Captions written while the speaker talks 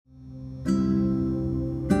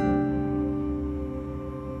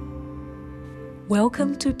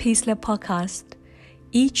Welcome to Peace Lab Podcast.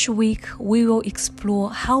 Each week, we will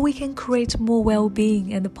explore how we can create more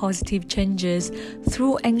well-being and positive changes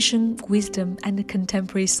through ancient wisdom and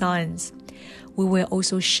contemporary science. We will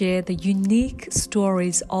also share the unique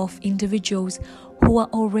stories of individuals who are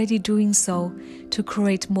already doing so to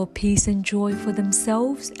create more peace and joy for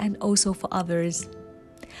themselves and also for others.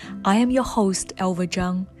 I am your host, Elva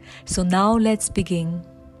Zhang. So now let's begin.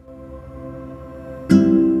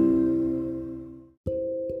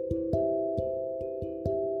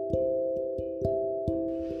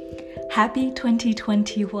 Happy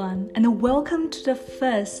 2021 and welcome to the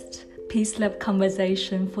first Peace Lab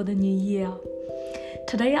conversation for the new year.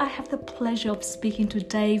 Today I have the pleasure of speaking to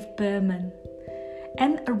Dave Berman,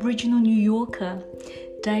 an original New Yorker.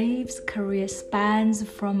 Dave's career spans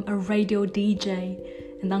from a radio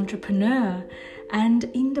DJ, an entrepreneur, and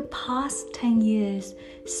in the past 10 years,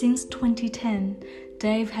 since 2010,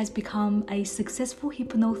 Dave has become a successful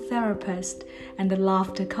hypnotherapist and a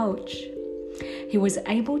laughter coach. He was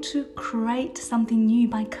able to create something new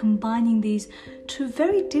by combining these two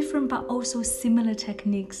very different but also similar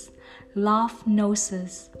techniques,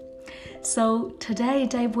 laugh-gnosis. So today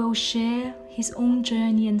Dave will share his own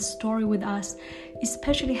journey and story with us,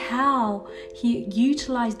 especially how he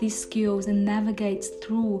utilized these skills and navigates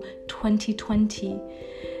through 2020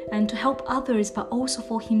 and to help others, but also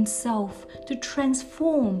for himself to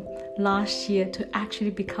transform last year to actually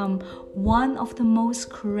become one of the most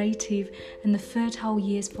creative and fertile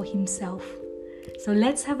years for himself. So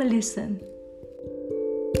let's have a listen.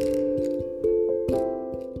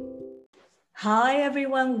 Hi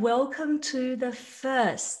everyone, welcome to the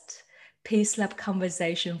first Peace Lab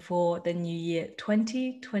conversation for the new year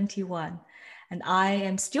 2021. And I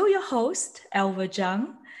am still your host, Elva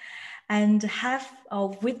Zhang. And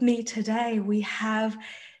with me today, we have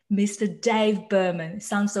Mr. Dave Berman. It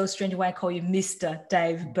sounds so strange when I call you Mr.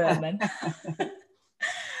 Dave Berman.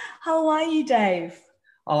 How are you, Dave?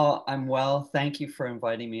 Oh, I'm well. Thank you for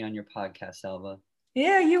inviting me on your podcast, Elva.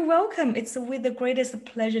 Yeah, you're welcome. It's with the greatest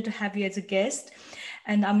pleasure to have you as a guest.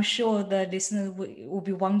 And I'm sure the listeners will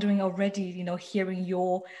be wondering already, hearing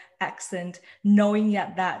your accent, knowing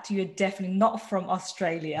that you're definitely not from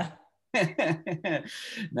Australia.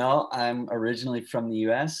 No, I'm originally from the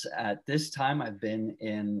US. At this time, I've been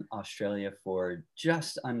in Australia for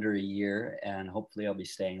just under a year, and hopefully I'll be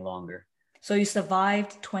staying longer. So you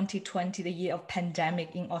survived 2020, the year of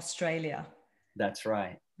pandemic in Australia. That's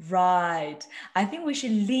right. Right. I think we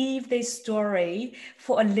should leave this story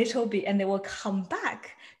for a little bit and then we'll come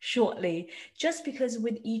back shortly. Just because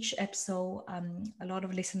with each episode, a lot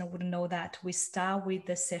of listeners would know that we start with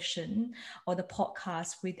the session or the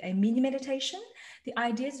podcast with a mini meditation. The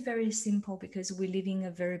idea is very simple because we live in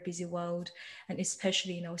a very busy world, and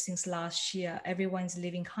especially, since last year, everyone's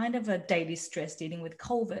living kind of a daily stress dealing with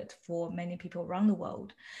COVID for many people around the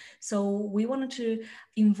world. So we wanted to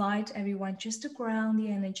invite everyone just to ground the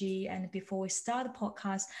energy and before we start the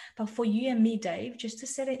podcast, but for you and me, Dave, just to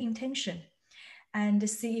set an intention and to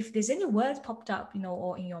see if there's any words popped up,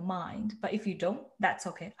 or in your mind. But if you don't, that's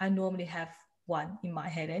okay. I normally have one in my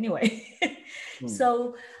head anyway.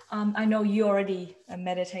 So I know you already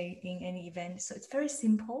meditate in any event. So it's very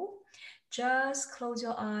simple. Just close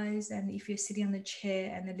your eyes. And if you're sitting on the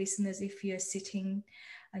chair, and the listeners, if you're sitting,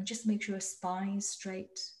 and just make sure your spine is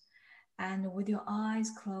straight. And with your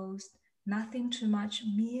eyes closed, nothing too much,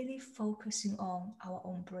 merely focusing on our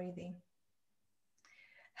own breathing.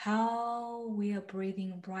 How we are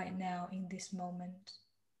breathing right now in this moment.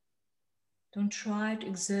 Don't try to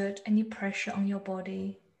exert any pressure on your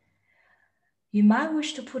body. You might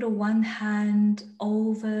wish to put one hand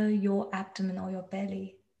over your abdomen or your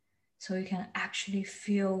belly so you can actually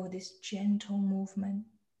feel this gentle movement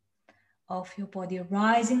of your body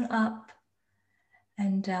rising up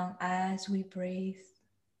and down as we breathe.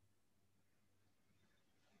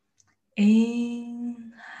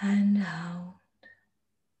 In and out.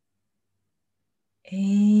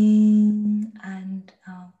 In and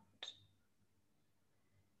out.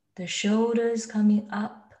 The shoulders coming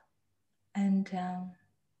up and down.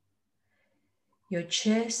 Your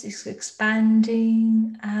chest is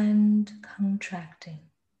expanding and contracting.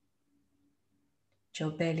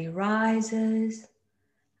 Your belly rises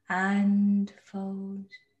and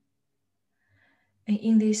folds. And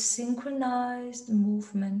in this synchronized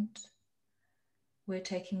movement, we're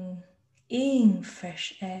taking in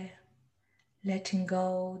fresh air, letting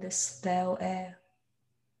go the stale air.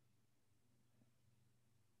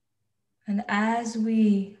 And as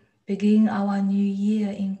we begin our new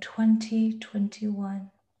year in 2021,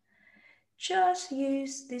 just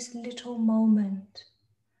use this little moment.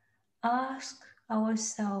 Ask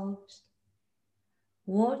ourselves,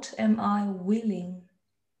 What am I willing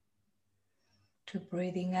to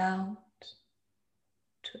breathing out,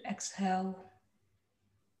 to exhale,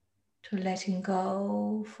 to letting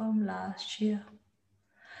go from last year,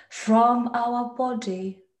 from our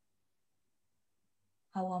body,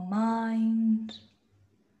 our mind,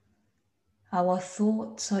 our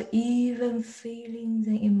thoughts, or even feelings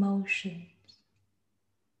and emotions.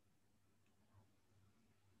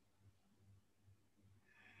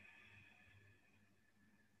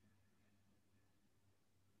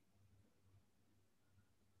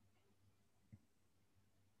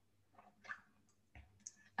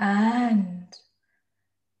 And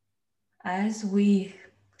as we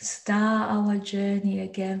start our journey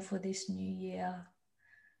again for this new year,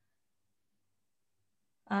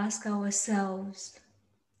 ask ourselves,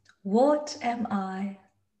 what am I?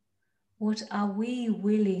 What are we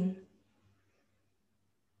willing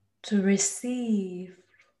to receive,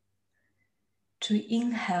 to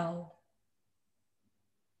inhale,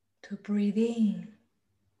 to breathe in,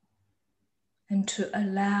 and to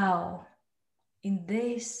allow in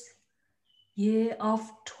this year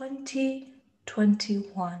of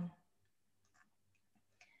 2021?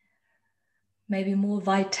 Maybe more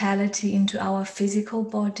vitality into our physical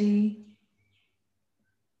body,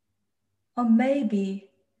 or maybe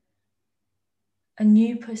a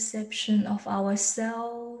new perception of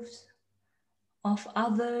ourselves, of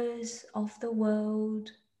others, of the world,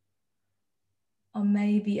 or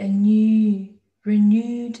maybe a new,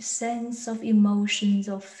 renewed sense of emotions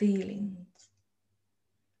or feelings.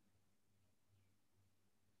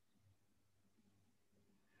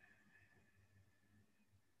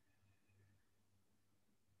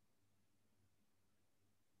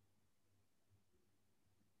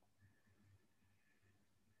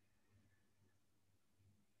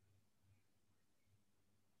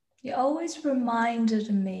 It always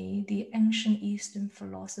reminded me the ancient Eastern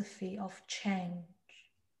philosophy of change.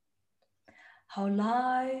 How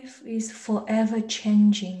life is forever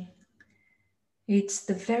changing. It's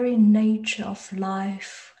the very nature of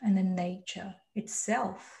life and the nature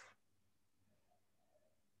itself.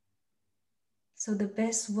 So the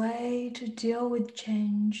best way to deal with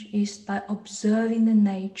change is by observing the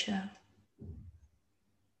nature.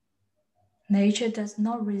 Nature does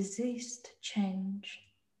not resist change.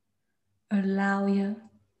 Allow you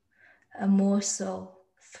and more so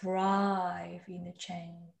thrive in the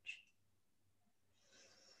change.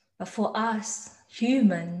 But for us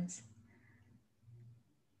humans,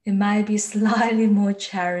 it might be slightly more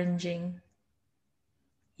challenging.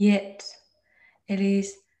 Yet it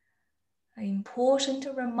is an important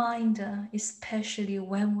reminder, especially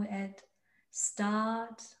when we're at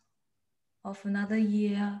start of another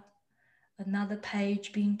year, another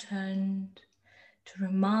page being turned, to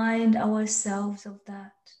remind ourselves of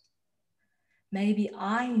that. Maybe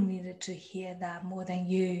I needed to hear that more than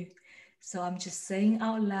you. So I'm just saying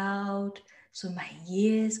out loud so my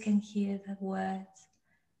ears can hear the words.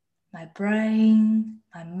 My brain,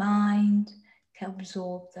 my mind can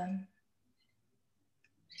absorb them.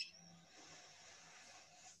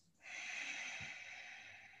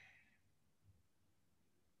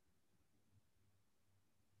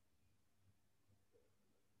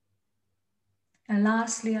 And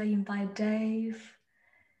lastly, I invite Dave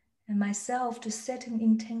and myself to set an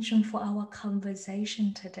intention for our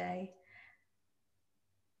conversation today.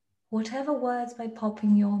 Whatever words may pop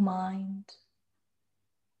in your mind.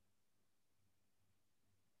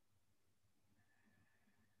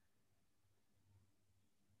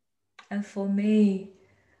 And for me,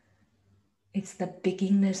 it's the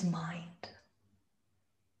beginner's mind.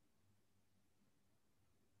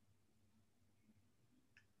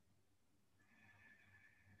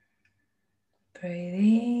 Breathe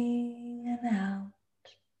in and out.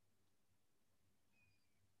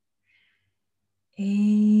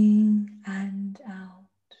 In and out.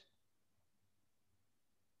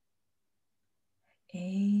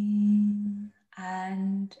 In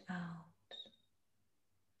and out.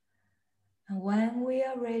 And when we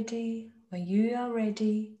are ready, when you are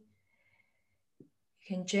ready, you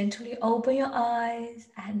can gently open your eyes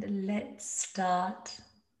and let's start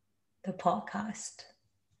the podcast.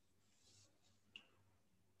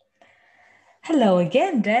 Hello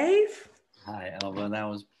again, Dave. Hi, Elva. That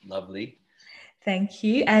was lovely. Thank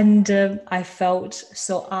you. And I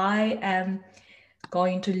am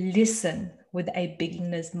going to listen with a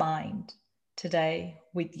beginner's mind today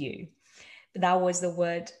with you. That was the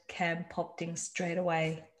word Cam popped in straight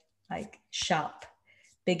away, like sharp.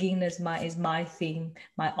 beginner's mind is my theme,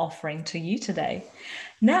 my offering to you today.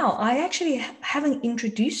 Now, I actually haven't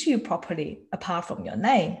introduced you properly apart from your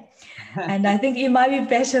name. And I think it might be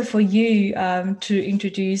better for you to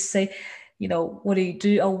introduce, say, what do you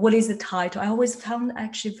do, or what is the title? I always found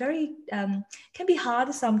actually very, can be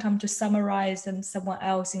hard sometimes to summarize and someone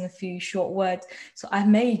else in a few short words. So I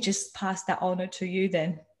may just pass that honor to you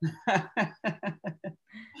then.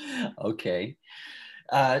 Okay.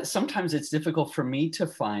 Sometimes it's difficult for me to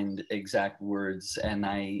find exact words, and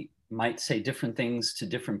I might say different things to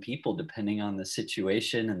different people depending on the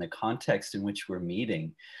situation and the context in which we're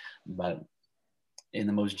meeting. But in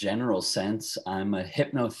the most general sense, I'm a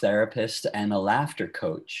hypnotherapist and a laughter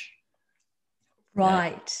coach.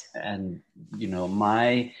 Right. And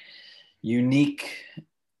my unique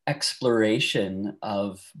exploration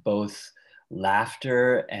of both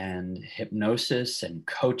laughter and hypnosis and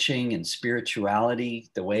coaching and spirituality,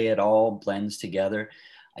 the way it all blends together,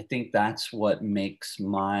 I think that's what makes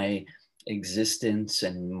my existence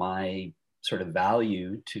and my sort of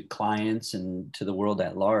value to clients and to the world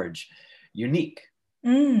at large unique.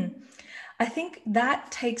 I think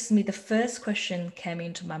that takes me, the first question came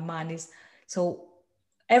into my mind is, so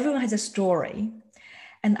everyone has a story,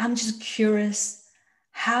 and I'm just curious,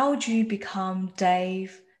 how do you become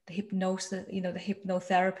Dave, the hypnosis, the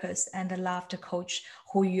hypnotherapist and the laughter coach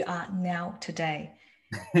who you are now today?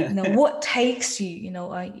 What takes you,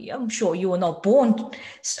 I'm sure you were not born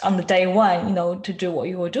on the day one, to do what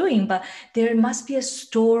you were doing, but there must be a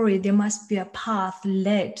story, there must be a path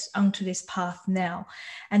led onto this path now.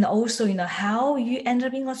 And also, how you ended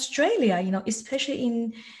up in Australia, especially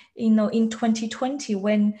in 2020,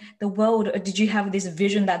 when the world, did you have this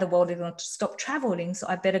vision that the world is going to stop traveling, so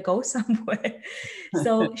I better go somewhere?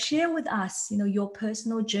 So share with us, your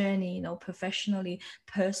personal journey, professionally,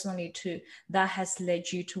 personally too, that has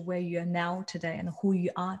led you to where you are now today and who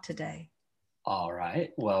you are today. All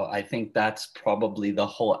right. Well, I think that's probably the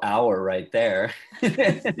whole hour right there.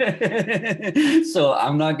 So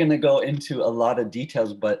I'm not going to go into a lot of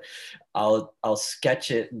details, but I'll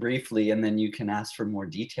sketch it briefly, and then you can ask for more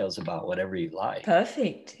details about whatever you like.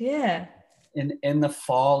 Perfect. Yeah. In the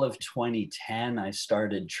fall of 2010, I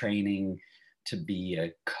started training to be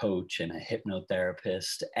a coach and a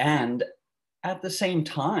hypnotherapist. And at the same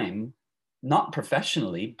time, not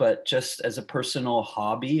professionally, but just as a personal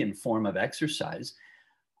hobby and form of exercise,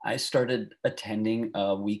 I started attending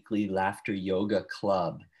a weekly laughter yoga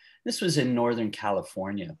club. This was in Northern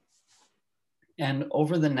California. And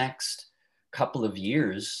over the next couple of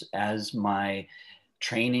years, as my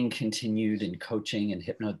training continued in coaching and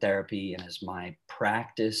hypnotherapy, and as my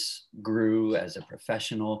practice grew as a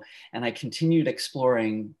professional, and I continued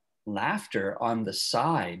exploring laughter on the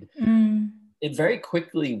side, it very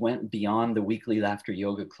quickly went beyond the weekly laughter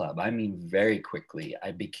yoga club. I mean, very quickly,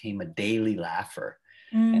 I became a daily laugher.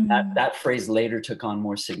 And that phrase later took on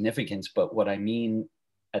more significance. But what I mean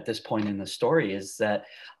at this point in the story is that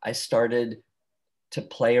I started to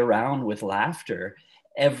play around with laughter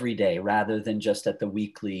every day rather than just at the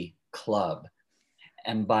weekly club.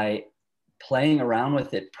 And by playing around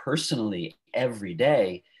with it personally every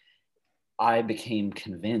day, I became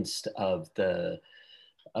convinced of the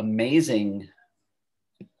amazing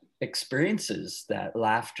experiences that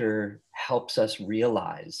laughter helps us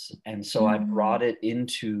realize. And so I brought it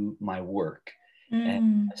into my work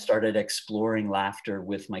and I started exploring laughter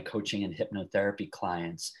with my coaching and hypnotherapy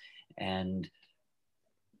clients. And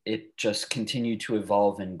it just continued to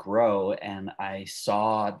evolve and grow. And I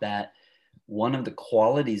saw that one of the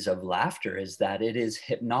qualities of laughter is that it is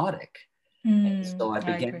hypnotic. And so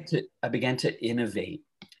I began to innovate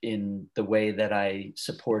in the way that I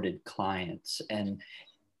supported clients. And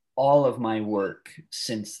all of my work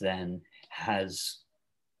since then has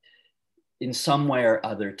in some way or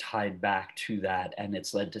other tied back to that. And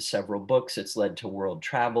it's led to several books. It's led to world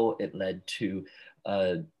travel. It led to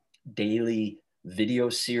a daily video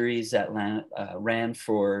series that ran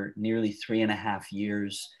for nearly 3.5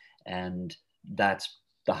 years. And that's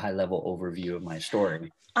the high level overview of my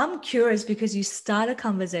story. I'm curious because you started a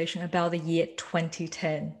conversation about the year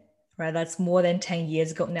 2010, right? That's more than 10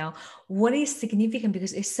 years ago now. What is significant?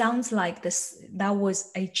 Because it sounds like that was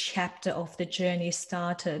a chapter of the journey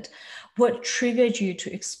started. What triggered you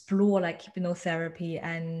to explore like hypnotherapy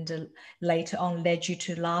and later on led you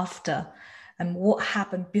to laughter? And what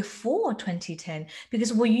happened before 2010?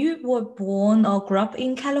 Because were you born or grew up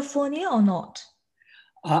in California or not?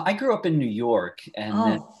 I grew up in New York, and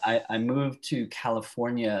then I moved to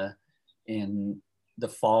California in the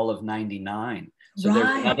fall of '99. So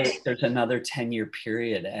there's another 10-year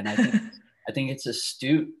period, and I think it's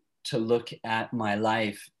astute to look at my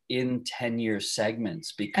life in 10-year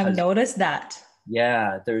segments I've because, noticed that.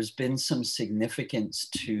 yeah, there's been some significance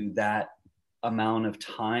to that amount of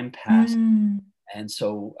time passed. And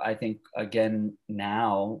so I think, again,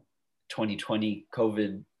 now 2020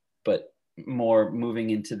 COVID, but more moving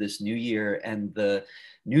into this new year and the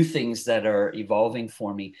new things that are evolving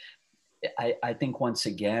for me, I think once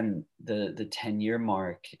again, the 10-year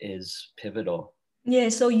mark is pivotal. Yeah,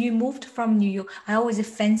 so you moved from New York. I always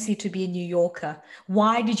fancy to be a New Yorker.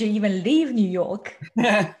 Why did you even leave New York?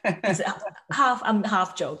 It's I'm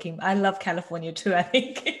half joking. I love California too, I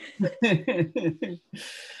think.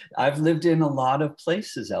 I've lived in a lot of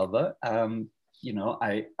places, Elva. You know,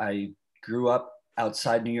 I grew up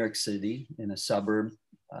outside New York City in a suburb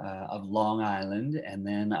of Long Island, and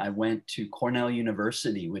then I went to Cornell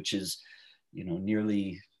University, which is, you know,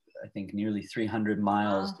 nearly 300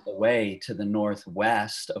 miles Wow. away to the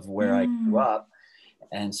northwest of where I grew up.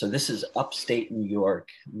 And so this is upstate New York,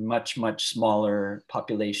 much, much smaller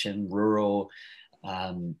population, rural.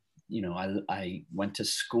 You know, I went to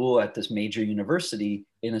school at this major university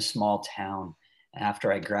in a small town.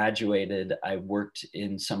 After I graduated, I worked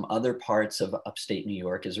in some other parts of upstate New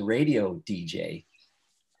York as a radio DJ.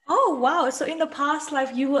 Oh, wow. So in the past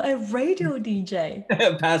life, you were a radio DJ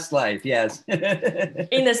Past life, yes.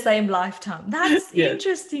 in the same lifetime. That's Yeah.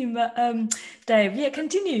 interesting, but, Dave. Yeah,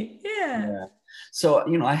 continue. Yeah. Yeah. So,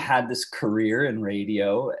 you know, I had this career in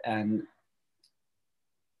radio, and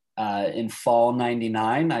in fall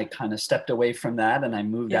 99, I kind of stepped away from that and I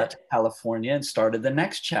moved Yeah. out to California and started the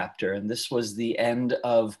next chapter. And this was the end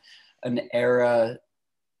of an era.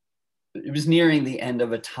 It was nearing the end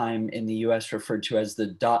of a time in the US referred to as the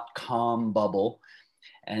dot-com bubble.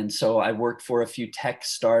 And so I worked for a few tech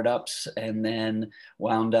startups and then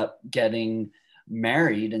wound up getting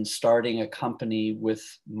married and starting a company with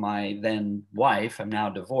my then wife. I'm now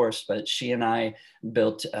divorced, but she and I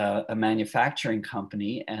built a manufacturing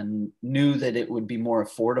company and knew that it would be more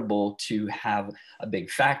affordable to have a big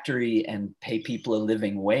factory and pay people a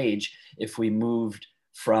living wage if we moved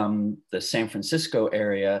from the San Francisco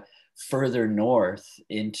area further north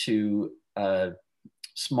into a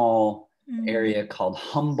small area called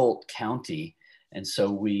Humboldt County. And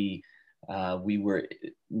so we were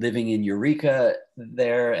living in Eureka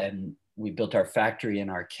there, and we built our factory in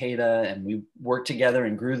Arcata, and we worked together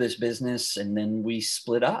and grew this business. And then we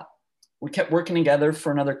split up. We kept working together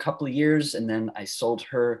for another couple of years, and then I sold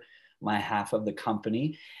her my half of the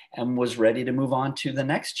company and was ready to move on to the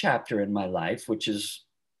next chapter in my life, which is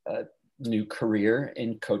a new career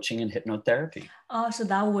in coaching and hypnotherapy. Oh, so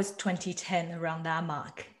that was 2010, around that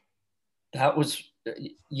mark. That was,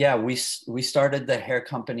 yeah, we started the hair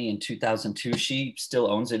company in 2002. She still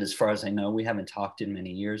owns it as far as I know. We haven't talked in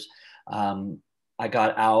many years. I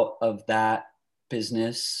got out of that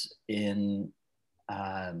business in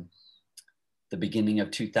the beginning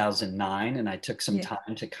of 2009, and I took some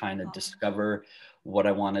time to kind of discover what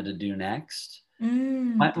I wanted to do next.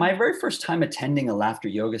 My very first time attending a laughter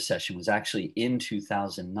yoga session was actually in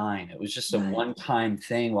 2009. It was just a one-time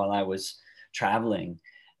thing while I was traveling.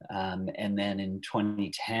 And then in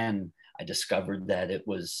 2010, I discovered that it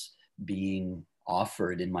was being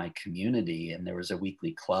offered in my community, and there was a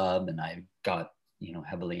weekly club, and I got, you know,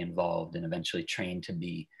 heavily involved and eventually trained to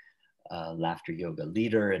be a laughter yoga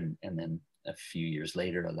leader. And then a few years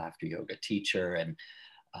later, a laughter yoga teacher. And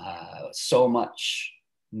so much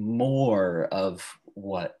more of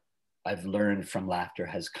what I've learned from laughter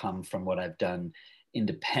has come from what I've done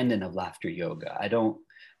independent of laughter yoga. I don't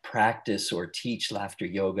practice or teach laughter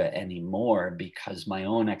yoga anymore because my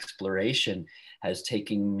own exploration has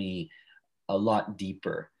taken me a lot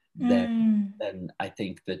deeper than I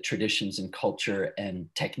think the traditions and culture and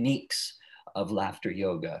techniques of laughter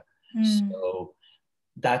yoga. So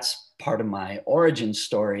that's part of my origin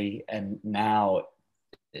story, and now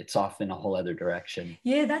it's off in a whole other direction.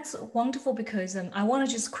 Yeah, that's wonderful, because I want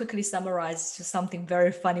to just quickly summarize just something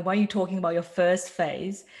very funny. While you're talking about your first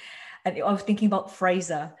phase, and I was thinking about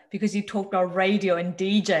Fraser, because you talked about radio and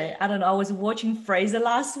DJ. I don't know, I was watching Fraser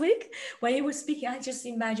last week when he was speaking. I just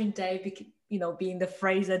imagined Dave, you know, being the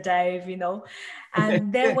Fraser Dave, you know.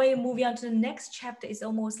 And then when you're moving on to the next chapter, it's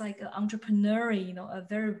almost like an entrepreneur, you know, a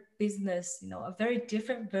very business, you know, a very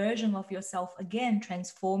different version of yourself, again,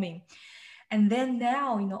 transforming. And then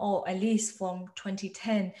now, you know, or at least from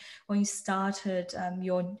 2010, when you started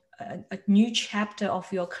your a new chapter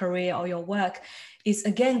of your career or your work, is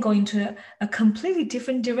again going to a completely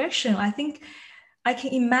different direction. I think I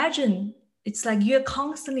can imagine it's like you're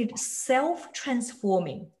constantly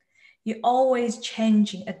self-transforming. You're always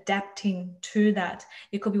changing, adapting to that.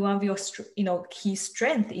 It could be one of your, key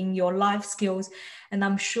strength in your life skills. And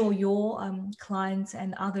I'm sure your clients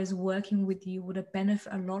and others working with you would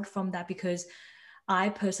benefit a lot from that, because I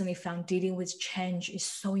personally found dealing with change is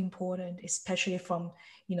so important, especially from,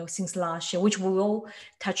 since last year, which we will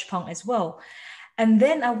touch upon as well. And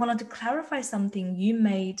then I wanted to clarify something you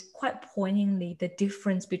made quite poignantly, the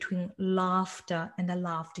difference between laughter and the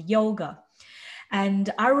laughter yoga. And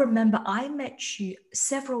I remember I met you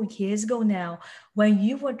several years ago now when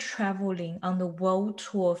you were traveling on the world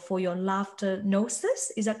tour for your laughter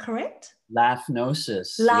gnosis. Is that correct?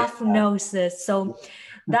 Laughnosis. Laughnosis. So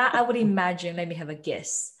that I would imagine, let me have a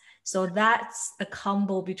guess. So that's a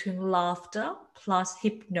combo between laughter plus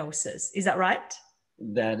hypnosis. Is that right?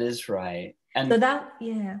 That is right. And so that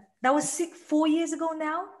was 4 years ago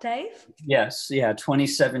now, Dave? Yes,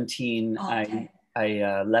 2017. Okay.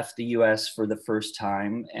 I left the US for the first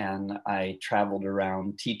time, and I traveled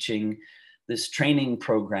around teaching this training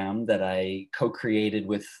program that I co-created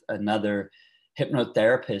with another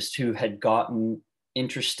hypnotherapist who had gotten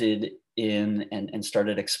interested in and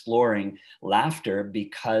started exploring laughter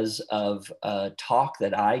because of a talk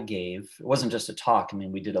that I gave. It wasn't just a talk. I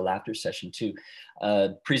mean, we did a laughter session too. A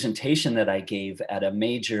presentation that I gave at a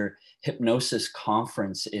major hypnosis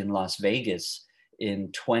conference in Las Vegas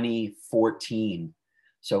in 2014.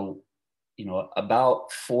 So,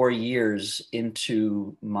 about 4 years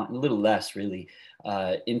into a little less really,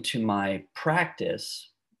 into my practice,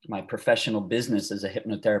 my professional business as a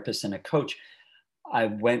hypnotherapist and a coach, I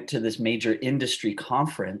went to this major industry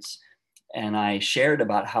conference and I shared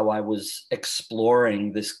about how I was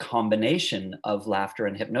exploring this combination of laughter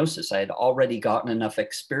and hypnosis. I had already gotten enough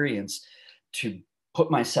experience to put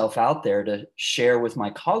myself out there to share with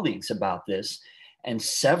my colleagues about this. And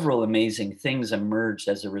several amazing things emerged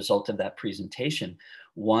as a result of that presentation.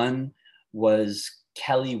 One was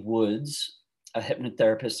Kelly Woods, a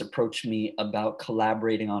hypnotherapist, approached me about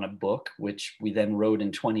collaborating on a book, which we then wrote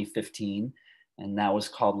in 2015. And that was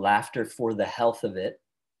called Laughter for the Health of It.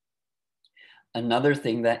 Another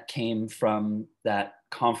thing that came from that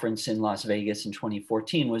conference in Las Vegas in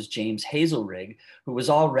 2014 was James Hazelrig, who was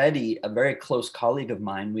already a very close colleague of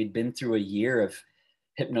mine. We'd been through a year of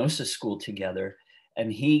hypnosis school together,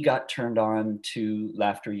 and he got turned on to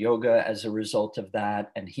laughter yoga as a result of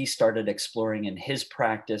that. And he started exploring in his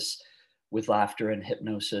practice with laughter and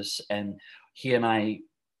hypnosis. And he and I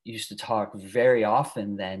used to talk very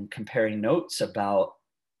often then, comparing notes about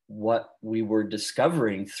what we were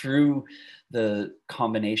discovering through the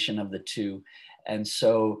combination of the two. And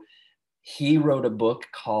so he wrote a book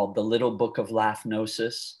called The Little Book of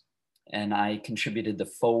Laughnosis, and I contributed the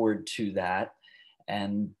forward to that.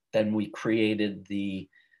 And then we created the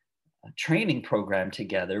training program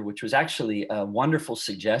together, which was actually a wonderful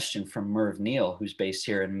suggestion from Merv Neal, who's based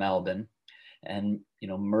here in Melbourne. And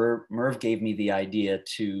Merv gave me the idea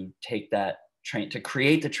to take that to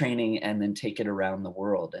create the training and then take it around the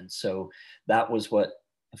world. And so that was what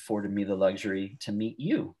afforded me the luxury to meet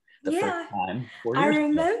you the first time 4 years ago. I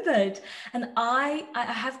remembered. And I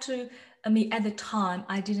have to, at the time,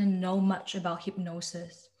 I didn't know much about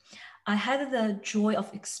hypnosis. I had the joy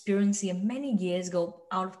of experiencing it many years ago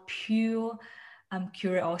out of pure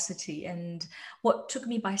curiosity. And what took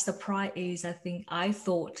me by surprise is I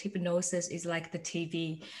thought hypnosis is like the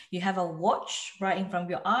TV. You have a watch right in front of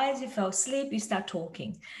your eyes, you fell asleep, you start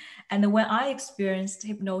talking. And when I experienced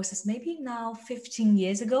hypnosis, maybe now 15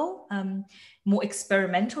 years ago, more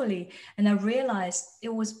experimentally, and I realized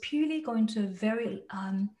it was purely going to a very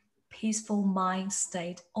peaceful mind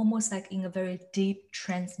state, almost like in a very deep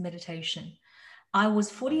trance meditation. I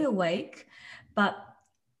was fully awake, but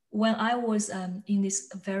when I was in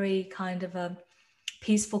this very kind of a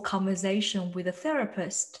peaceful conversation with a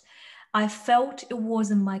therapist, I felt it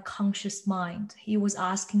wasn't my conscious mind. He was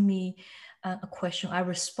asking me a question. I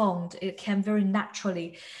respond. It came very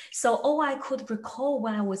naturally. So all I could recall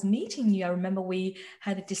when I was meeting you, I remember we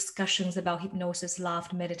had discussions about hypnosis,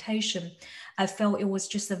 laughter, meditation. I felt it was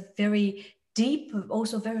just a very deep,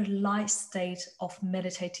 also very light state of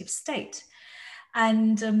meditative state.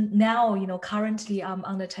 And now, currently I'm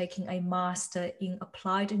undertaking a master in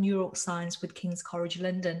applied neuroscience with King's College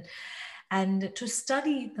London. And to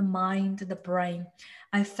study the mind, the brain,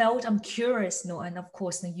 I felt I'm curious, and of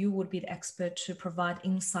course, you would be the expert to provide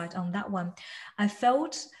insight on that one. I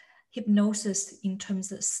felt hypnosis in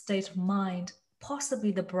terms of state of mind,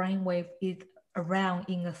 possibly the brainwave is around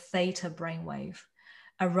in a theta brainwave.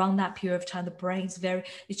 Around that period of time, the brain is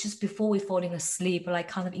it's just before we're falling asleep, like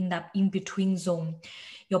kind of in that in-between zone.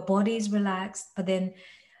 Your body is relaxed, but then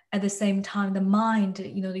at the same time, the mind,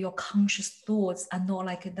 your conscious thoughts are not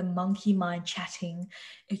like the monkey mind chatting.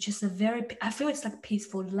 It's just I feel it's like a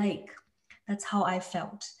peaceful lake. That's how I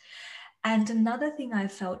felt. And another thing I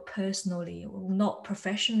felt personally, not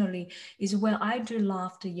professionally, is when I do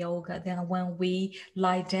laughter yoga, then when we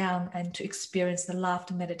lie down and to experience the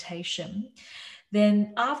laughter meditation,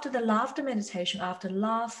 then after the laughter meditation, after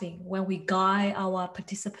laughing, when we guide our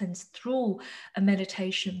participants through a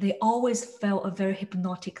meditation, they always felt a very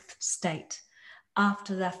hypnotic state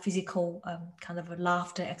after that physical kind of a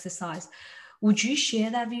laughter exercise. Would you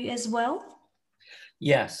share that view as well?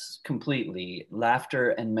 Yes, completely. Laughter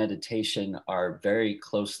and meditation are very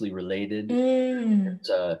closely related. Mm. There's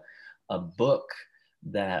a book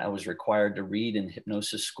that I was required to read in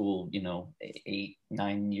hypnosis school, 8,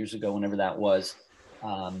 9 years ago, whenever that was,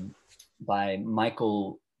 by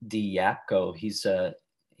Michael D. Yapko. He's a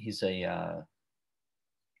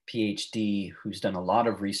PhD who's done a lot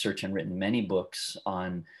of research and written many books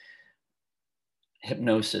on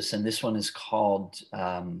hypnosis. And this one is called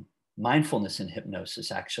Mindfulness in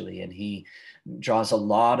Hypnosis, actually. And he draws a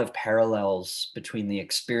lot of parallels between the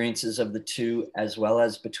experiences of the two, as well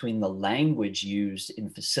as between the language used in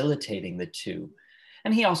facilitating the two.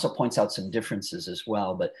 And he also points out some differences as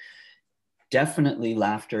well, but definitely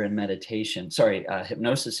laughter and meditation,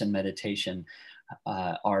 hypnosis and meditation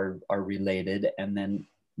are related. And then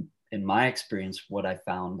in my experience, what I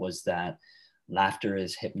found was that laughter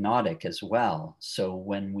is hypnotic as well. So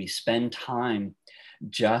when we spend time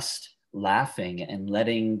just laughing and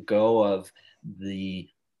letting go of the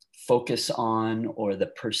focus on or the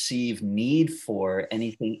perceived need for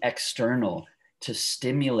anything external to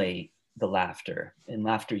stimulate the laughter. In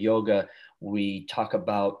laughter yoga, we talk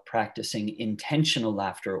about practicing intentional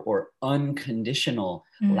laughter or unconditional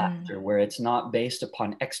laughter, where it's not based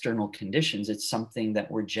upon external conditions. It's something that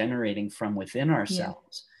we're generating from within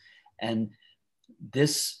ourselves. Yeah. And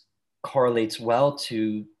this correlates well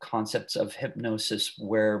to concepts of hypnosis,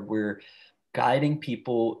 where we're guiding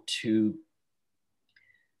people to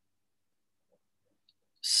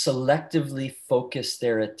selectively focus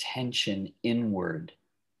their attention inward.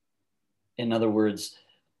 In other words,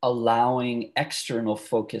 allowing external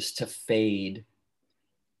focus to fade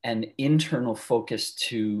and internal focus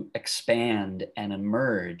to expand and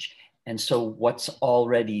emerge. And so what's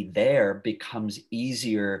already there becomes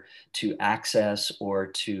easier to access or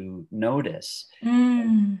to notice.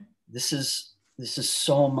 This is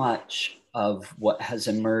so much of what has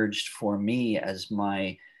emerged for me as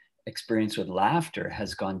my experience with laughter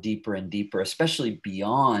has gone deeper and deeper, especially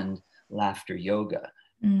beyond laughter yoga.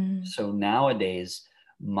 So nowadays,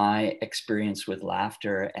 my experience with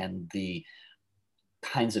laughter and the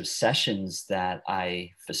kinds of sessions that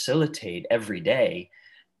I facilitate every day,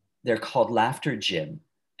 they're called laughter gym.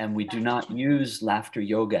 And we do not use laughter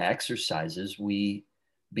yoga exercises. We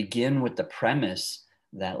begin with the premise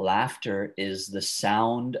that laughter is the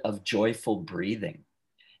sound of joyful breathing.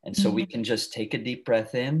 And so we can just take a deep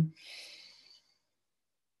breath in.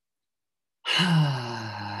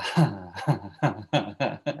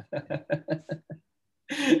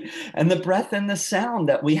 And the breath and the sound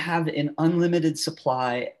that we have in unlimited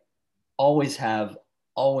supply, always have,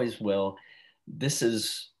 always will. This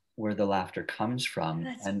is where the laughter comes from.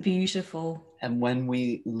 That's beautiful. And when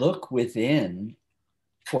we look within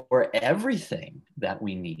for everything that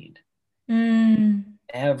we need,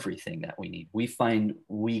 everything that we need, we find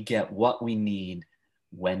we get what we need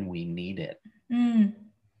when we need it.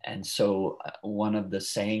 And so one of the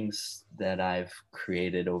sayings that I've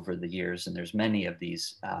created over the years, and there's many of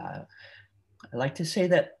these, I like to say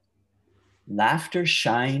that laughter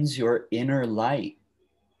shines your inner light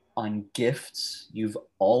on gifts you've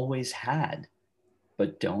always had,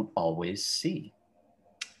 but don't always see.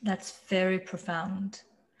 That's very profound.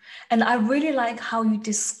 And I really like how you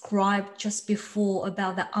described just before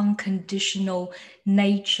about the unconditional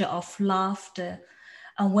nature of laughter.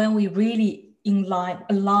 And when we really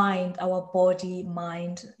aligned our body,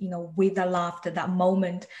 mind, with the laughter, that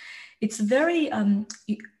moment, it's very, when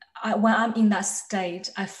I'm in that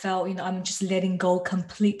state, I felt, I'm just letting go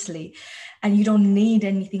completely, and you don't need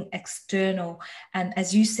anything external. And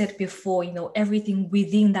as you said before, everything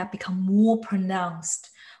within that become more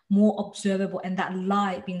pronounced, more observable, and that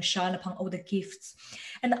light being shined upon all the gifts.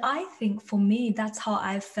 And I think for me, that's how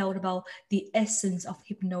I felt about the essence of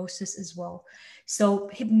hypnosis as well. So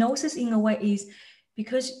hypnosis in a way is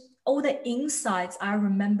because all the insights I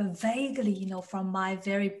remember vaguely, from my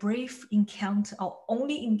very brief encounter or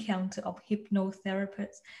only encounter of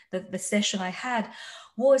hypnotherapists, the session I had,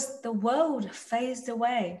 was the world phased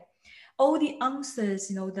away. All the answers,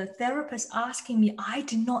 the therapist asking me, I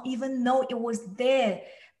did not even know it was there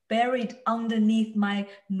buried underneath my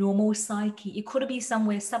normal psyche. It could be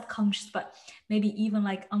somewhere subconscious, but maybe even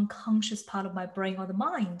like unconscious part of my brain or the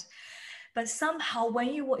mind. But somehow,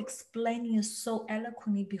 when you were explaining it so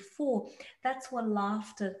eloquently before, that's what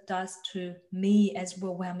laughter does to me as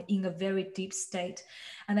well, when I'm in a very deep state.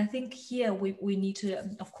 And I think here we need to,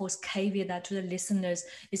 of course, caveat that to the listeners,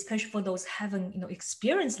 especially for those haven't,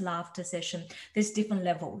 experienced laughter session. There's different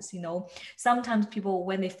levels. Sometimes people,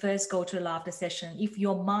 when they first go to a laughter session, if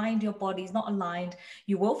your mind, your body is not aligned,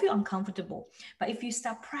 you will feel uncomfortable. But if you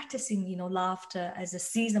start practicing, laughter as a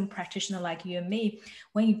seasoned practitioner like you and me,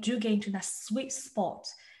 when you do get into that sweet spot,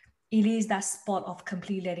 it is that spot of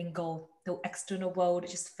completely letting go, the external world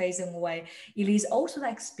just phasing away. It is also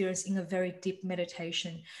that experience in a very deep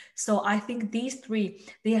meditation. So I think these three,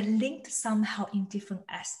 they are linked somehow in different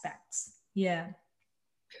aspects. Yeah.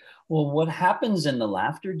 Well, what happens in the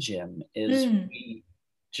laughter gym is we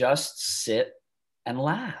just sit and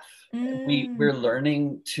laugh. We're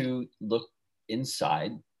learning to look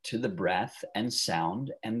inside to the breath and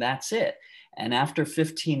sound, and that's it. And after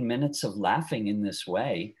 15 minutes of laughing in this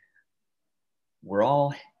way, we're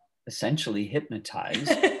all essentially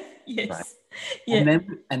hypnotized. Yes. Right? Yeah.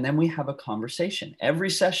 And then we have a conversation. Every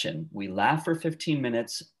session, we laugh for 15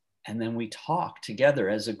 minutes and then we talk together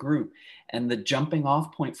as a group. And the jumping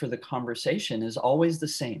off point for the conversation is always the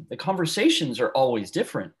same. The conversations are always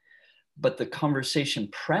different, but the conversation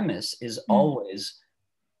premise is always,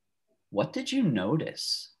 what did you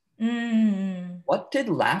notice? What did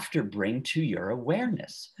laughter bring to your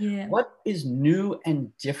awareness? Yeah. What is new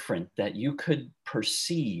and different that you could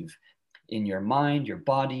perceive in your mind, your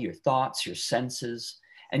body, your thoughts, your senses?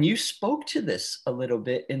 And you spoke to this a little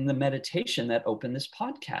bit in the meditation that opened this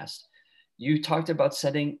podcast. You talked about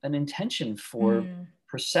setting an intention for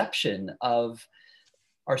perception of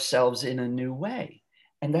ourselves in a new way.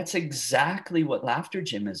 And that's exactly what Laughter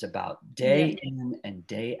Gym is about, day in and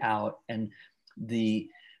day out. And the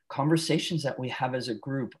conversations that we have as a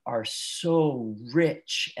group are so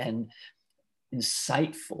rich and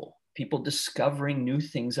insightful. People discovering new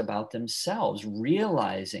things about themselves,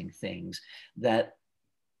 realizing things that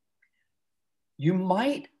you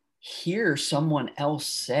might hear someone else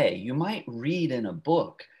say, you might read in a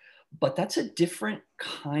book, but that's a different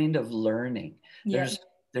kind of learning. Yeah.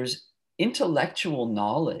 There's intellectual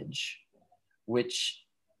knowledge, which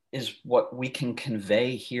is what we can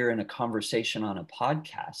convey here in a conversation on a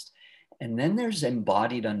podcast. And then there's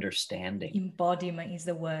embodied understanding. Embodiment is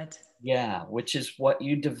the word. Yeah, which is what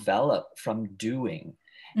you develop from doing.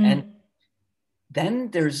 And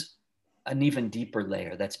then there's an even deeper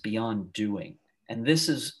layer that's beyond doing. And this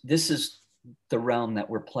is the realm that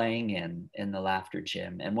we're playing in the Laughter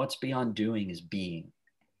Gym. And what's beyond doing is being.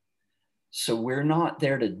 So we're not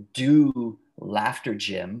there to do Laughter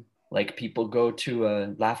Gym, like people go to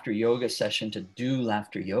a laughter yoga session to do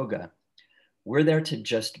laughter yoga. We're there to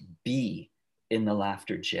just be in the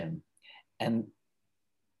Laughter Gym. And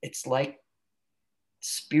it's like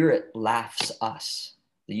spirit laughs us.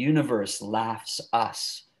 The universe laughs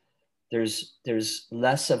us. There's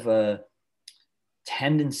less of a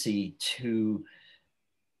tendency to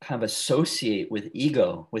kind of associate with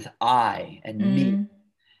ego, with I and me.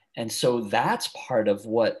 And so that's part of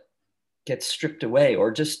what gets stripped away,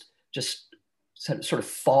 or just sort of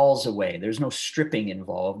falls away. There's no stripping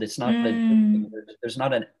involved. It's not there's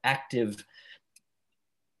not an active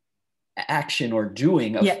action or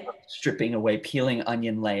doing of stripping away, peeling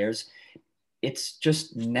onion layers. It's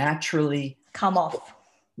just naturally come off.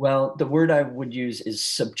 Well, the word I would use is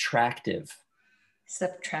subtractive.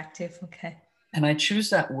 Subtractive, okay. And I choose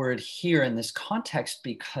that word here in this context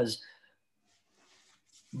because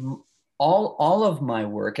all of my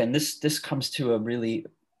work, and this comes to a really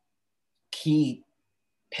key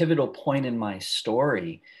pivotal point in my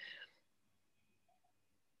story.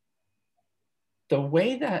 The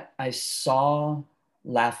way that I saw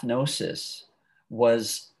Laughnosis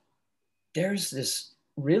was there's this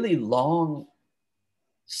really long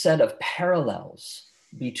set of parallels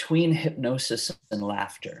between hypnosis and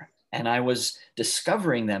laughter. And I was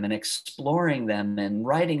discovering them and exploring them and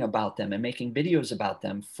writing about them and making videos about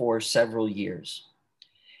them for several years.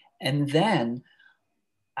 And then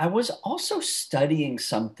I was also studying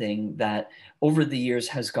something that over the years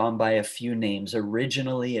has gone by a few names.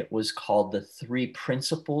 Originally, it was called the Three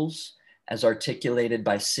Principles, as articulated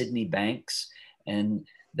by Sydney Banks. And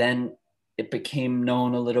then it became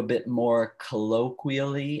known a little bit more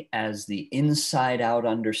colloquially as the Inside Out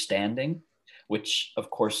Understanding, which, of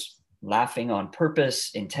course, laughing on purpose,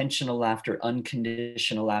 intentional laughter,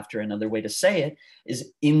 unconditional laughter, another way to say it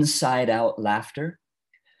is inside out laughter.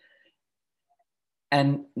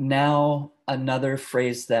 And now another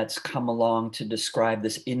phrase that's come along to describe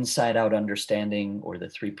this inside out understanding, or the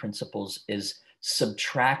three principles, is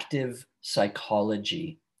subtractive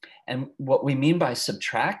psychology. And what we mean by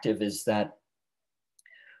subtractive is that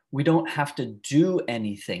we don't have to do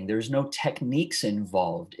anything. There's no techniques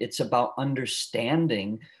involved. It's about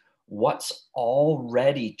understanding what's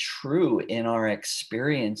already true in our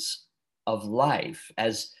experience of life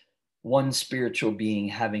as one spiritual being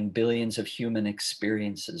having billions of human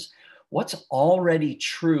experiences. What's already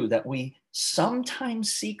true that we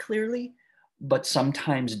sometimes see clearly, but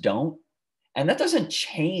sometimes don't. And that doesn't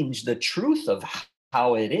change the truth of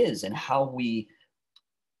how it is and how we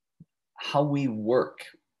work,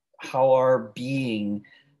 how our being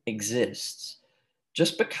exists.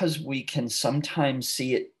 Just because we can sometimes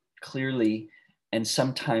see it clearly and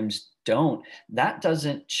sometimes don't, that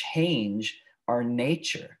doesn't change our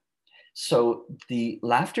nature. So the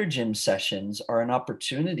laughter gym sessions are an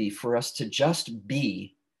opportunity for us to just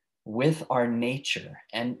be with our nature.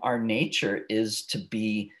 And our nature is to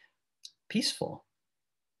be peaceful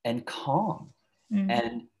and calm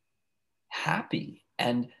and happy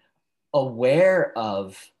and aware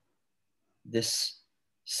of this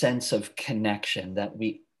sense of connection, that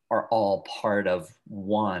we are all part of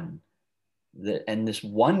one. And this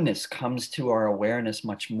oneness comes to our awareness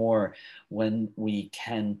much more when we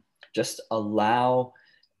can just allow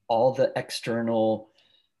all the external,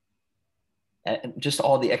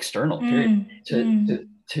 period,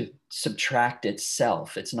 to subtract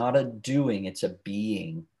itself. It's not a doing, it's a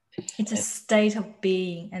being. It's a state of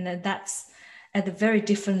being. And that's at a very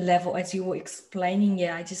different level. As you were explaining,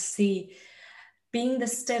 yeah, I just see being the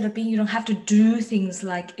state of being. You don't have to do things.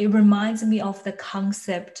 Like, it reminds me of the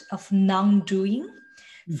concept of non-doing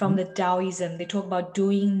from the Taoism. They talk about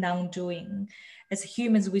doing, non-doing. As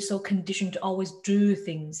humans, we're so conditioned to always do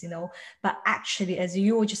things, but actually, as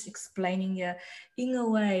you were just explaining, in a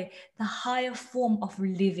way, the higher form of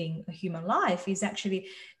living a human life is actually,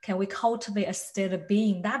 can we cultivate a state of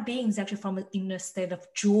being? That being is actually from an inner state of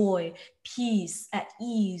joy, peace, at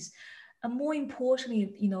ease. And more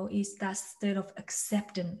importantly, is that state of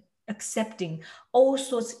accepting all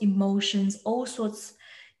sorts of emotions, all sorts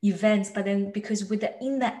events, but then because with the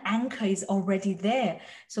inner anchor is already there,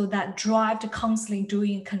 so that drive to constantly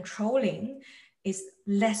doing and controlling is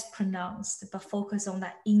less pronounced, but focus on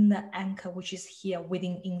that inner anchor, which is here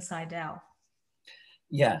within, inside out.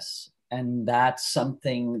 Yes, and that's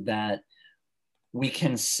something that we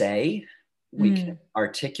can say, we can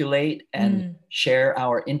articulate and share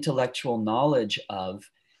our intellectual knowledge of,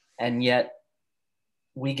 and yet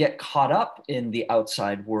we get caught up in the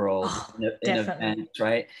outside world, in events,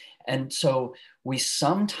 right? And so we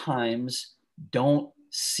sometimes don't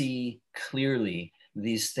see clearly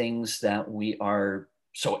these things that we are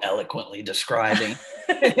so eloquently describing.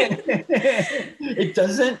 It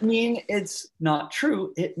doesn't mean it's not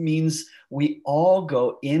true. It means we all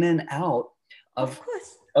go in and out of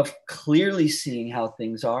clearly seeing how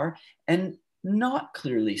things are and not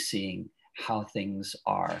clearly seeing how things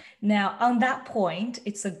are. Now, on that point,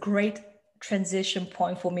 it's a great transition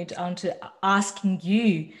point for me to asking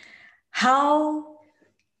you, how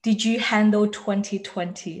did you handle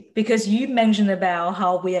 2020? Because you mentioned about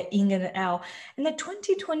how we are in and out, and the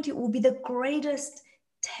 2020 will be the greatest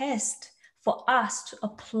test for us to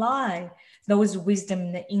apply those wisdom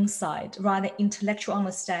in the inside, rather intellectual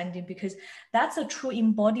understanding, because that's a true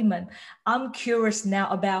embodiment. I'm curious now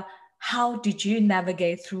about, how did you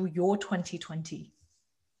navigate through your 2020?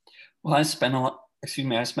 Well, I spent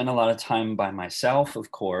a lot of time by myself, of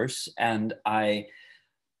course, and I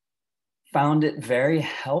found it very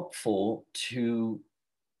helpful to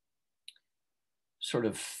sort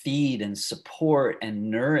of feed and support and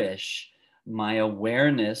nourish my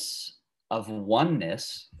awareness of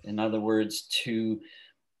oneness. In other words, to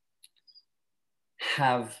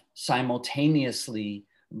have simultaneously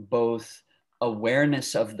both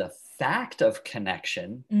awareness of the fact of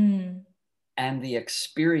connection and the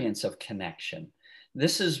experience of connection.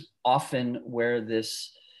 This is often where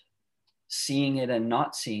this seeing it and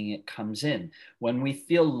not seeing it comes in. When we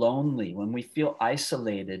feel lonely, when we feel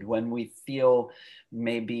isolated, when we feel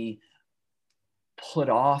maybe put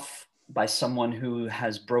off by someone who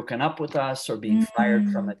has broken up with us or being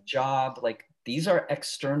fired from a job, like, these are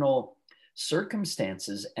external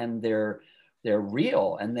circumstances, and they're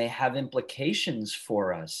real and they have implications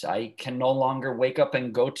for us. I can no longer wake up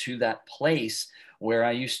and go to that place where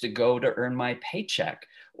I used to go to earn my paycheck.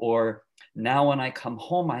 Or now when I come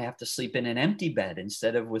home, I have to sleep in an empty bed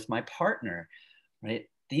instead of with my partner, right?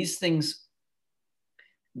 These things,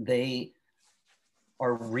 they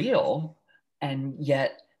are real, and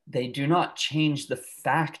yet they do not change the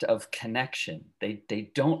fact of connection.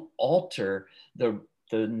 They don't alter the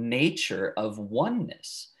nature of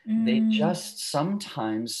oneness. They just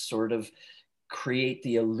sometimes sort of create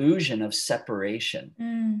the illusion of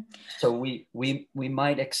separation. So we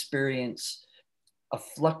might experience a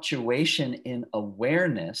fluctuation in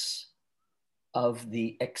awareness of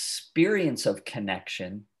the experience of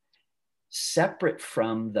connection separate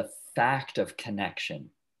from the fact of connection.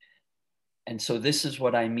 And so this is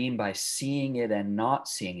what I mean by seeing it and not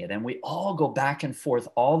seeing it. And we all go back and forth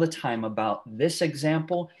all the time about this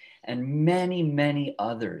example and many, many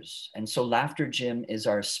others. And so Laughter Gym is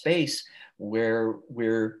our space where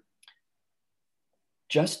we're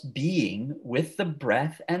just being with the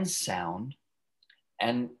breath and sound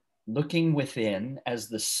and looking within as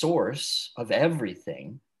the source of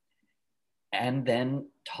everything, and then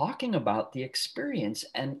talking about the experience.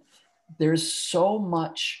 And there's so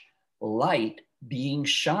much light being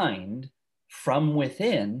shined from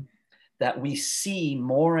within that we see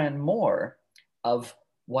more and more of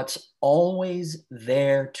what's always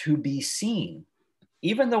there to be seen.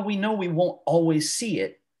 Even though we know we won't always see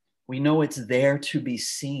it, we know it's there to be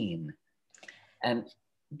seen. And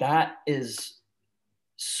that is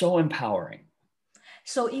so empowering.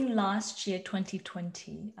 So in last year,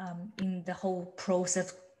 2020, in the whole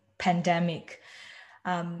process pandemic,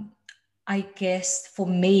 I guess for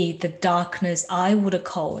me, the darkness I would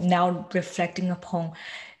call, now reflecting upon,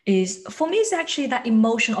 is for me, it's actually that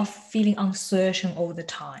emotion of feeling uncertain all the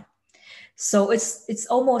time. So it's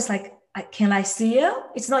almost like, can I see it?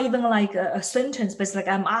 It's not even like a sentence, but it's like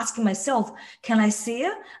I'm asking myself, can I see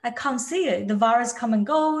it? I can't see it. The virus comes and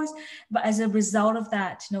goes. But as a result of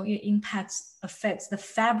that, it affects the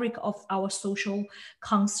fabric of our social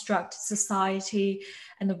construct, society,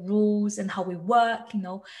 and the rules and how we work.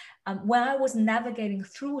 When I was navigating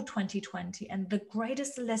through 2020, and the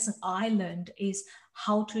greatest lesson I learned is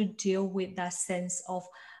how to deal with that sense of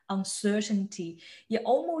uncertainty. It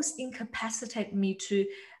almost incapacitated me to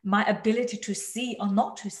my ability to see or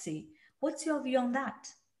not to see. What's your view on that?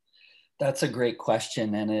 That's a great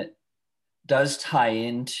question. And it does tie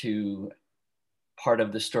into part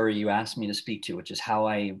of the story you asked me to speak to, which is how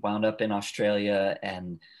I wound up in Australia,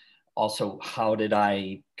 and also how did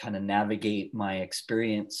I kind of navigate my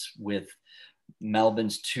experience with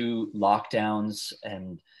Melbourne's 2 lockdowns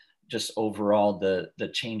and just overall the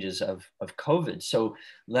changes of COVID. So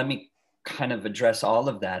let me kind of address all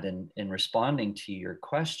of that in responding to your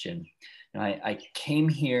question. I came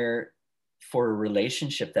here for a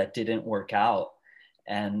relationship that didn't work out,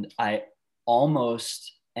 and I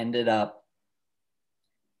almost ended up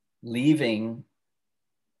leaving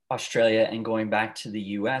Australia and going back to the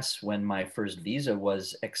US when my first visa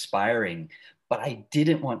was expiring, but I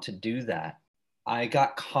didn't want to do that. I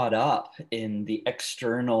got caught up in the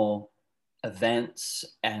external events,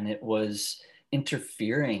 and it was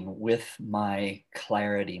interfering with my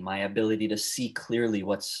clarity, my ability to see clearly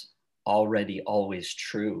what's already always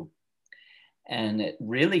true. And it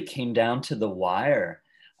really came down to the wire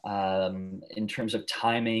in terms of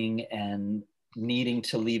timing and needing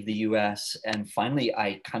to leave the US. And finally,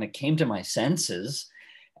 I kind of came to my senses,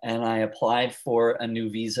 and I applied for a new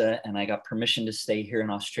visa, and I got permission to stay here in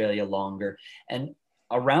Australia longer. And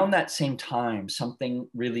around that same time, something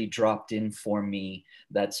really dropped in for me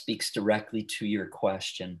that speaks directly to your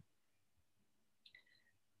question.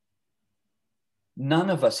 None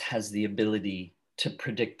of us has the ability to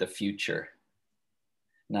predict the future.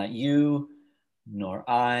 Not you, nor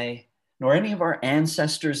I, nor any of our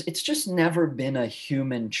ancestors. It's just never been a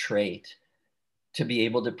human trait to be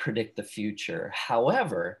able to predict the future.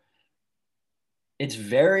 However, it's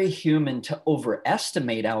very human to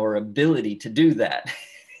overestimate our ability to do that.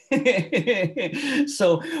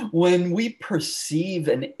 So when we perceive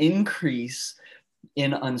an increase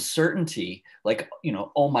in uncertainty, like,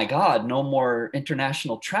 oh my God, no more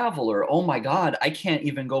international travel, or oh my God, I can't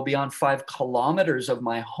even go beyond 5 kilometers of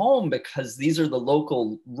my home because these are the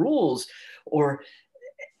local rules, or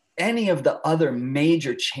any of the other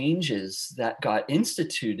major changes that got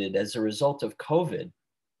instituted as a result of COVID,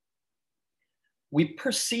 we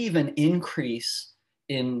perceive an increase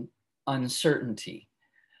in uncertainty.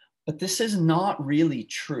 But this is not really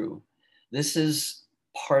true. This is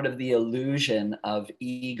part of the illusion of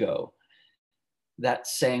ego,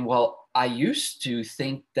 that's saying, well, I used to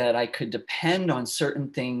think that I could depend on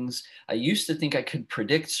certain things. I used to think I could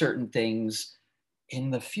predict certain things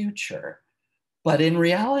in the future. But in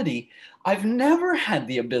reality, I've never had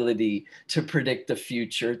the ability to predict the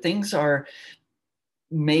future. Things are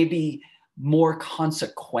maybe more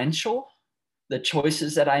consequential. The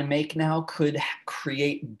choices that I make now could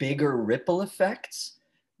create bigger ripple effects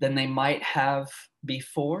than they might have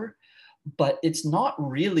before, but it's not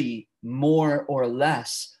really more or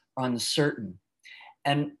less uncertain.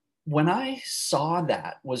 And when I saw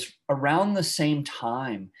that was around the same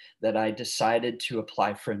time that I decided to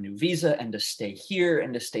apply for a new visa and to stay here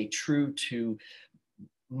and to stay true to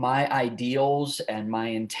my ideals and my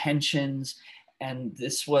intentions. And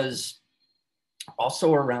this was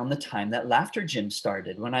also around the time that Laughter Gym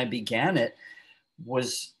started. When I began it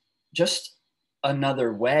was just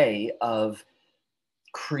another way of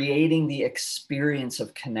creating the experience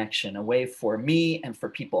of connection, a way for me and for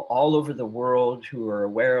people all over the world who are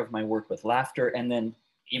aware of my work with laughter. And then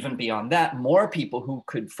even beyond that, more people who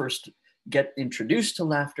could first get introduced to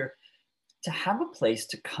laughter, to have a place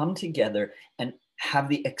to come together and have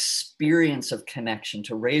the experience of connection,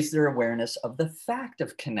 to raise their awareness of the fact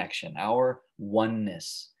of connection, our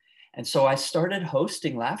oneness. And so I started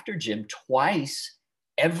hosting Laughter Gym twice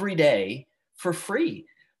every day for free,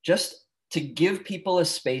 just to give people a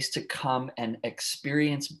space to come and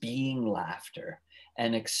experience being laughter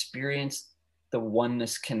and experience the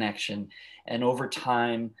oneness connection. And over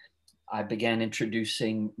time, I began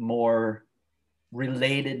introducing more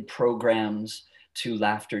related programs to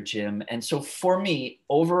Laughter Gym. And so for me,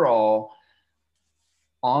 overall,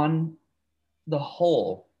 on the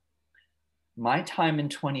whole, my time in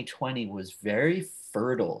 2020 was very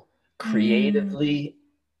fertile creatively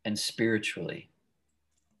and spiritually.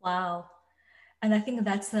 Wow. And I think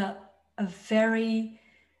that's a very,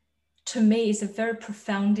 to me, it's a very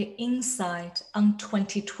profound insight on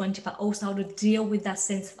 2020, but also how to deal with that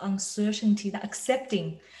sense of uncertainty, that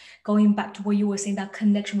accepting, going back to what you were saying, that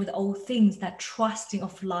connection with all things, that trusting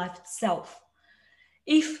of life itself.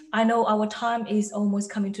 If I know our time is almost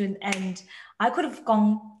coming to an end, I could have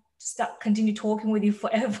continue talking with you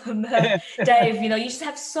forever, Dave. You just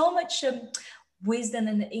have so much wisdom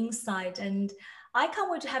and insight, and I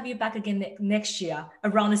can't wait to have you back again next year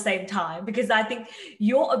around the same time, because I think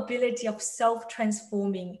your ability of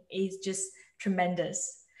self-transforming is just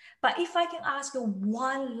tremendous. But if I can ask you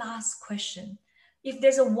one last question, if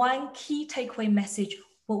there's a one key takeaway message,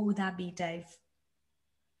 what would that be, Dave?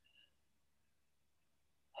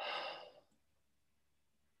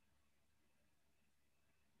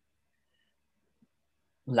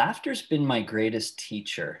 Laughter's been my greatest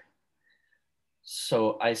teacher.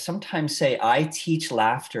 So I sometimes say I teach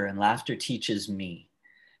laughter and laughter teaches me.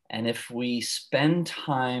 And if we spend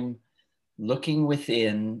time looking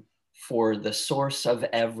within for the source of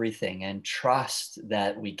everything and trust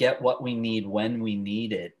that we get what we need when we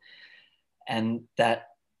need it, and that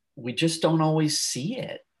we just don't always see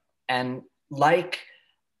it. And like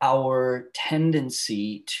our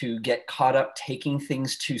tendency to get caught up taking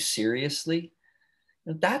things too seriously,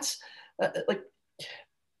 that's like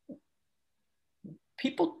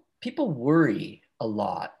people worry a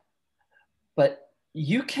lot, but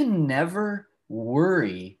you can never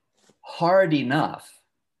worry hard enough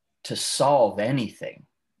to solve anything.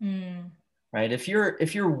 Right? If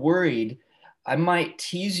you're worried, I might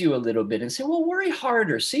tease you a little bit and say, well, worry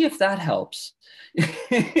harder, see if that helps.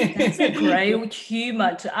 That's a great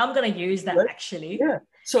humor. I'm going to use that, actually. Yeah.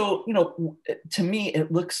 So, to me,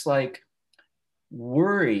 it looks like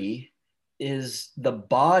worry is the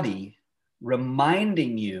body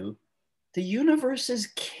reminding you the universe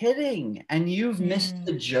is kidding and you've missed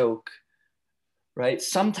the joke, right?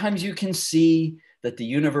 Sometimes you can see that the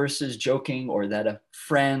universe is joking, or that a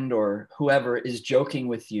friend or whoever is joking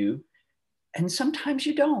with you, and sometimes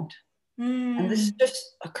you don't. And this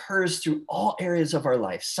just occurs through all areas of our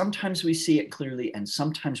life. Sometimes we see it clearly and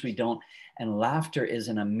sometimes we don't. And laughter is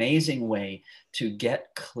an amazing way to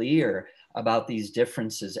get clear about these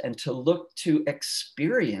differences and to look to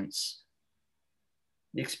experience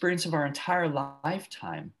the experience of our entire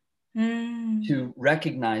lifetime, to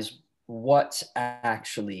recognize what's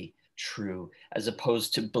actually true, as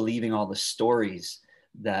opposed to believing all the stories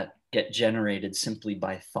that get generated simply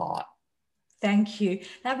by thought. Thank you.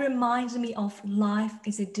 That reminds me of life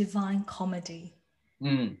is a divine comedy.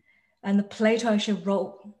 And Plato actually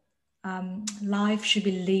wrote, life should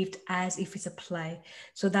be lived as if it's a play.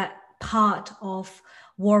 So that part of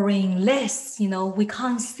worrying less, we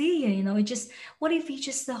can't see it, what if it's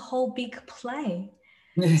just a whole big play?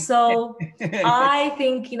 So I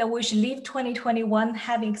think, we should leave 2021,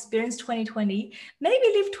 having experienced 2020, maybe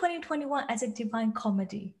leave 2021 as a divine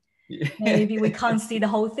comedy. Maybe we can't see the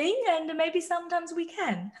whole thing, and maybe sometimes we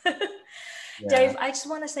can. Dave, I just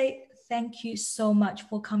want to say thank you so much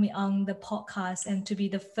for coming on the podcast and to be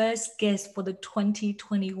the first guest for the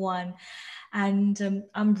 2021. And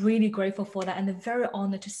I'm really grateful for that and very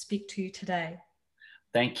honored to speak to you today.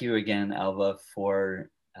 Thank you again, Alva, for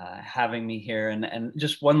having me here. And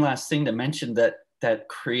just one last thing to mention, that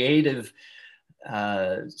creative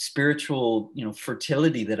spiritual,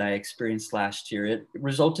 fertility that I experienced last year, it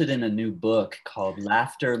resulted in a new book called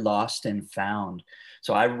Laughter Lost and Found.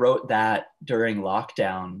 So I wrote that during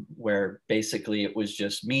lockdown, where basically it was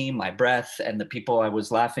just me, my breath, and the people I was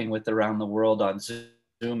laughing with around the world on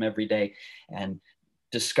Zoom every day, and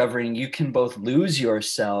discovering you can both lose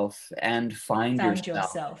yourself and find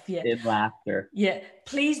yourself in laughter. Yeah,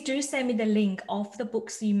 please do send me the link of the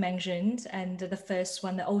books you mentioned, and the first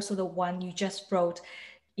one, also the one you just wrote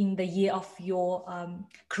in the year of your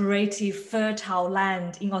creative fertile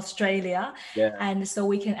land in Australia. Yeah. And so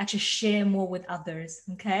we can actually share more with others.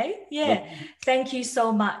 Okay. Yeah. Thank you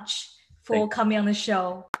so much for coming on the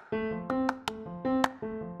show.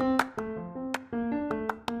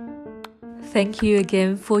 Thank you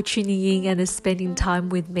again for tuning in and spending time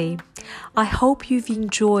with me. I hope you've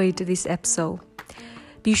enjoyed this episode.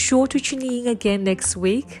 Be sure to tune in again next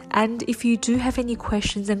week. And if you do have any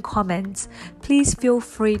questions and comments, please feel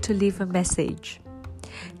free to leave a message.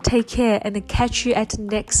 Take care and catch you at the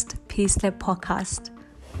next Peace Lab podcast.